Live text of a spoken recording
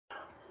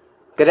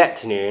Good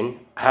afternoon.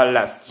 I have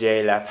last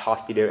day left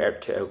hospital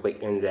after a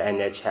week in the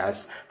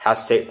NHS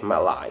has saved my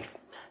life.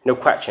 No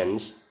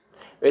questions.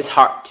 It's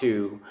hard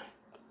to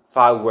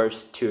find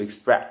words to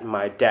express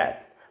my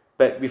death.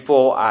 But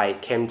before I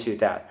came to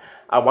that,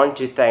 I want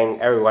to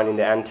thank everyone in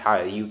the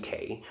entire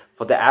UK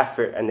for the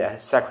effort and the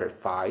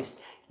sacrifice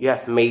you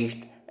have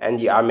made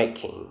and you are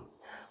making.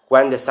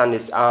 When the sun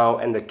is out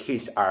and the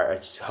kids are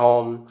at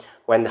home,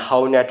 when the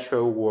whole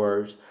natural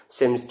world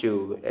seems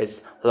to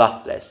is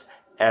loveless,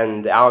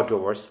 and the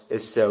outdoors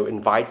is so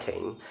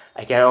inviting,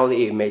 I can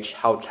only imagine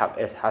how tough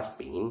it has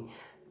been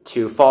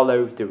to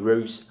follow the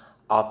rules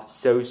of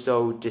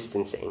social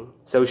distancing.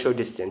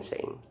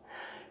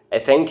 I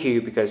thank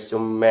you because so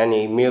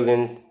many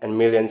millions and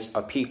millions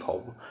of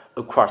people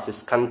across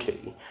this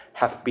country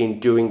have been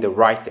doing the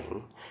right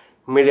thing.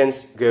 Millions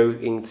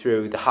going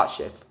through the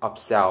hardship of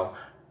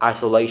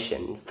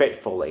self-isolation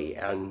faithfully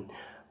and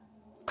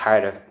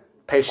kind of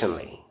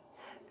patiently,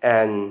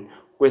 and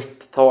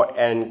with thought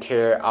and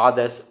care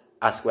others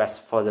as well as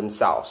for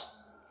themselves.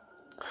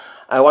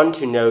 I want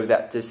to know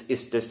that this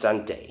Easter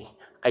Sunday,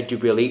 I do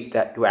believe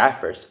that your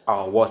efforts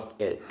are worth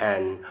it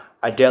and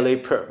are daily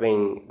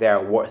proving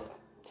their worth.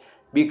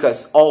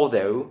 Because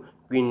although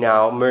we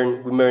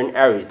mourn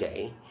every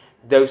day,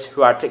 those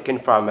who are taken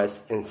from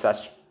us in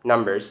such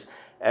numbers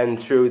and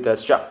through the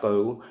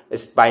struggle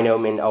is by no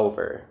means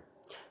over.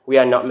 We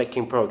are not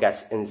making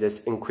progress in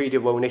this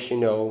incredible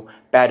national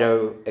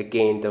battle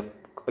against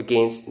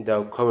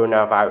the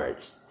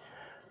coronavirus.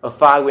 A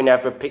fight we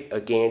never pick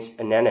against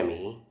an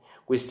enemy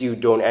we still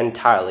don't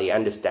entirely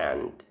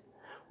understand.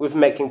 We're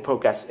making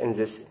progress in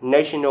this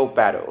national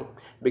battle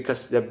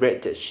because the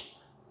British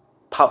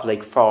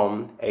public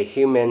formed a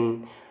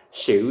human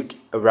shield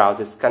around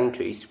this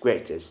country's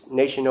greatest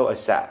national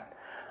asset,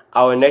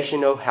 our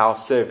National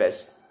Health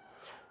Service.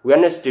 We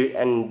understood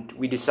and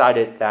we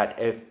decided that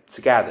if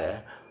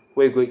together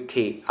we could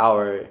keep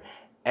our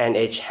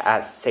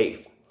NHS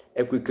safe,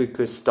 if we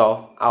could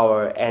stop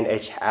our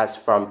NHS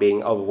from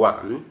being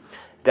overwhelmed,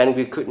 then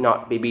we could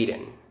not be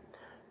beaten.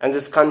 And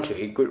this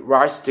country could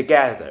rise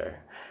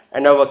together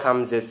and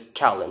overcome this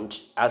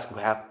challenge as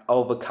we have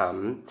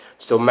overcome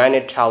so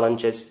many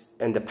challenges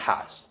in the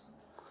past.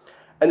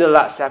 In the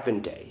last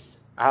 7 days,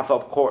 I have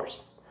of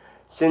course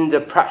seen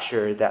the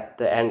pressure that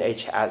the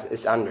NHS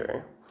is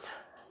under.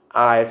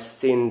 I've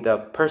seen the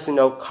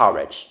personal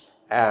courage,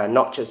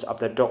 not just of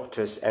the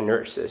doctors and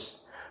nurses,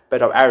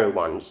 but of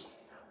everyone's.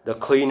 The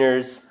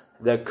cleaners,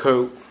 the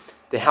cook,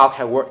 the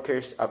healthcare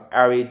workers of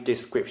every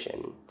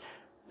description,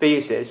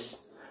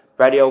 physicists,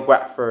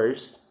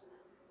 radiographers,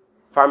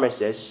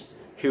 pharmacists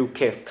who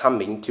kept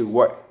coming to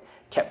work,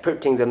 kept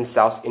putting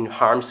themselves in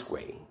harm's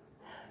way,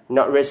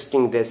 not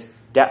risking this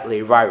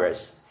deadly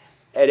virus.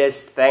 It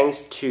is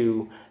thanks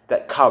to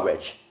that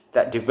courage,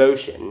 that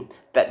devotion,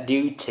 that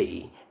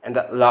duty, and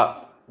that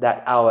love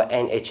that our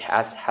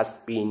NHS has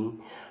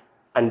been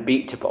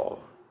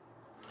unbeatable.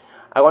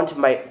 I want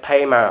to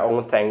pay my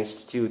own thanks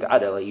to the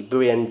utterly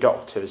brilliant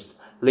doctors,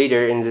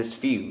 leaders in these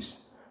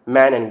fields,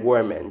 men and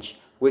women,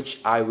 which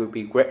I will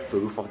be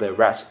grateful for the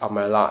rest of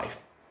my life.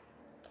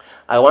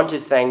 I want to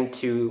thank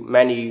to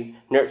many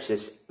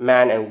nurses,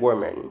 men and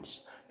women,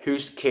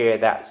 whose care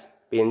has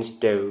been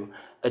so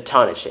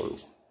astonishing.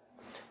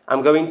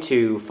 I'm going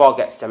to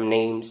forget some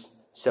names,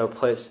 so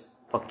please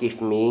forgive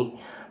me,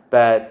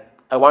 but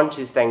I want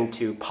to thank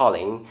to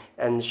Pauline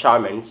and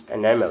Charmaine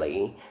and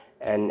Emily,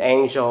 and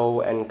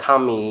Angel and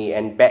Cami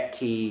and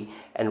Becky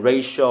and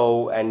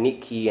Rachel and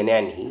Nikki and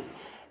Annie.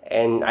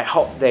 And I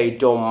hope they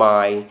don't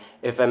mind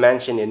if I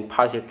mention in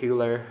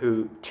particular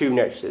two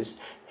nurses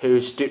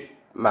who stood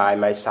by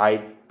my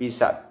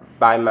beside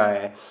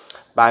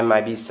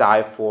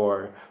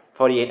for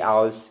 48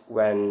 hours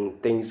when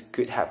things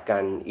could have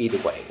gone either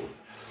way.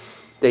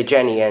 The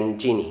Jenny and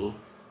Jeannie,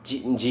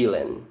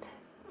 Gillian,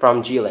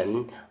 from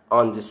Gillian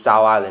on the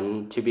South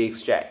Island to be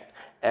exact,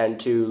 and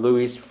to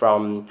Luis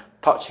from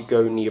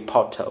Portugal near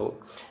Porto.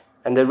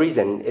 And the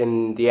reason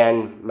in the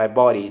end my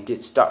body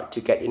did start to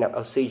get enough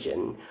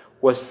oxygen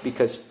was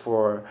because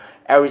for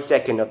every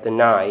second of the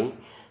night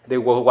they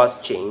were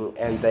watching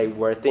and they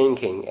were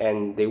thinking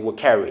and they were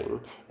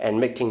caring and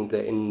making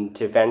the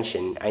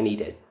intervention I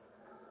needed.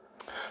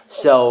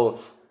 So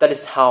that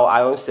is how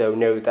I also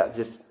know that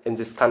in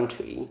this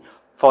country,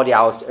 40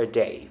 hours a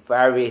day, for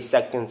every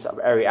second of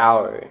every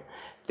hour,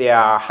 there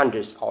are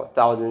hundreds or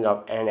thousands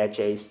of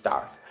NHS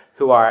staff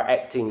who are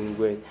acting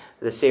with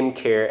the same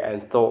care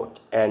and thought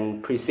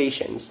and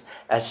precision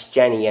as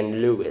Jenny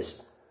and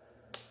Louis.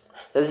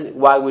 This is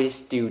why we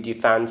still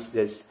defend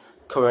this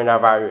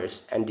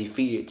coronavirus and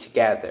defeat it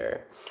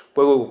together.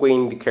 We will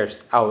win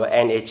because our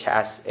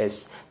NHS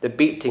is the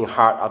beating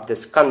heart of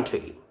this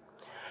country.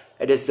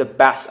 It is the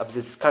best of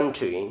this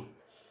country.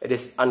 It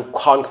is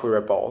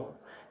unconquerable.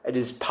 It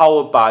is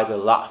powered by the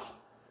love.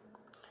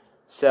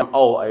 So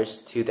all us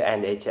to the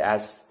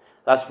NHS.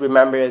 Let's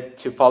remember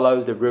to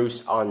follow the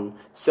rules on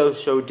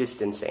social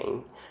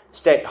distancing.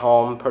 Stay at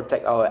home,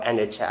 protect our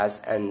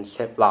NHS and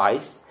save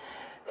lives.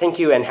 Thank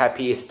you and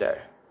happy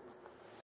Easter.